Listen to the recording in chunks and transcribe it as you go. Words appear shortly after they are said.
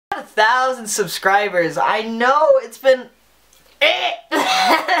1,000 subscribers. I know it's been...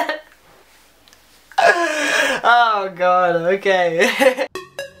 Oh god, okay.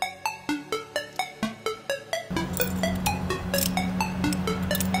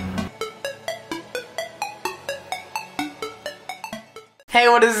 Hey,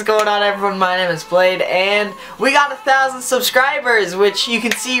 what is going on everyone? My name is Blade and we got 1,000 subscribers, which you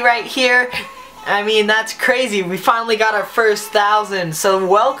can see right here. I mean, that's crazy. We finally got our first 1,000. So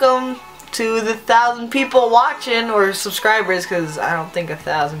welcome to the 1,000 people watching, or subscribers, because I don't think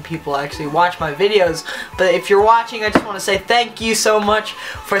 1,000 people actually watch my videos. But if you're watching, I just want to say thank you so much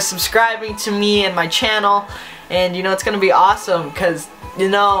for subscribing to me and my channel. And you know, it's going to be awesome because, you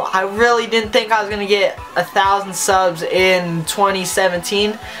know, I really didn't think I was going to get 1,000 subs in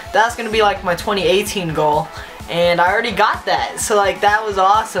 2017. That's going to be like my 2018 goal. And I already got that. So like, that was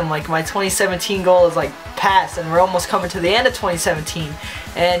awesome. Like, my 2017 goal is like past and we're almost coming to the end of 2017.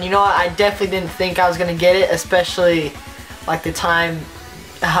 And you know what? I definitely didn't think I was going to get it, especially like the time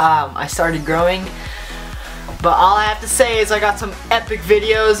I started growing. But all I have to say is I got some epic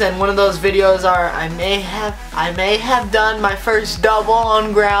videos, and one of those videos are I may have done my first double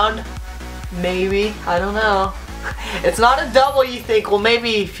on ground. Maybe, I don't know. It's not a double you think. Well,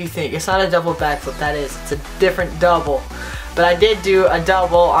 maybe if you think it's not a double backflip, that is. It's a different double. But I did do a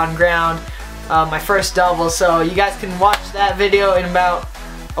double on ground, my first double. So you guys can watch that video in about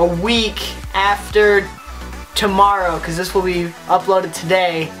a week after tomorrow, because this will be uploaded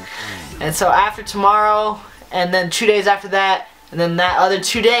today. And so after tomorrow, and then 2 days after that, and then that other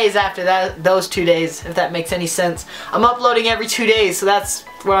 2 days after that, those 2 days, if that makes any sense. I'm uploading every 2 days, so that's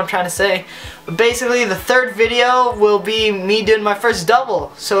what I'm trying to say. But basically, the third video will be me doing my first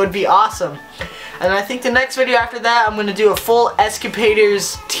double, so it'd be awesome. And I think the next video after that, I'm going to do a full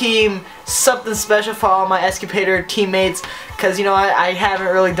Escapaders team, something special for all my Escapader teammates, because you know, I haven't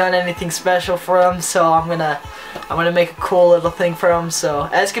really done anything special for them, so I'm gonna make a cool little thing for them. So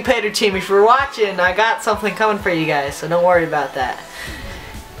Escapader team, if you're watching, I got something coming for you guys, so don't worry about that.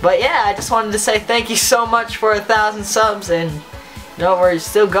 But yeah, I just wanted to say thank you so much for 1,000 subs, and you know, we're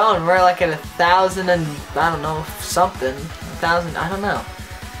still going. We're like at 1,000 and I don't know, something, 1,000, I don't know.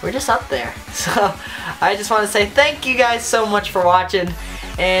 We're just up there. So I just want to say thank you guys so much for watching,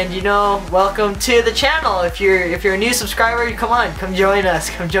 and you know, welcome to the channel. If you're a new subscriber, come on, come join us,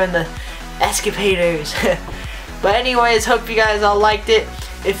 come join the Escapaders. But anyways, hope you guys all liked it.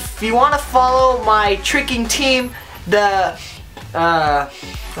 If you want to follow my tricking team, the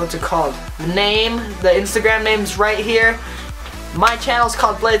what's it called? The Instagram name's right here. My channel's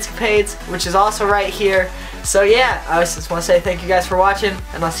called Bladescapades, which is also right here. So yeah, I just want to say thank you guys for watching,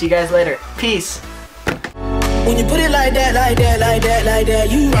 and I'll see you guys later. Peace. When you put it like that, like that, like that, like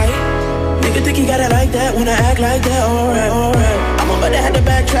that, you right. Nigga think you got it like that, when I act like that, alright, alright. I'm about to have to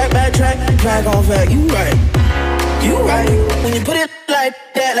backtrack, track on fact, you right. You right. When you put it like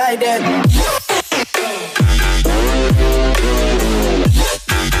that, like that.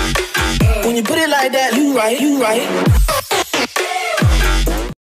 When you put it like that, you right, you right.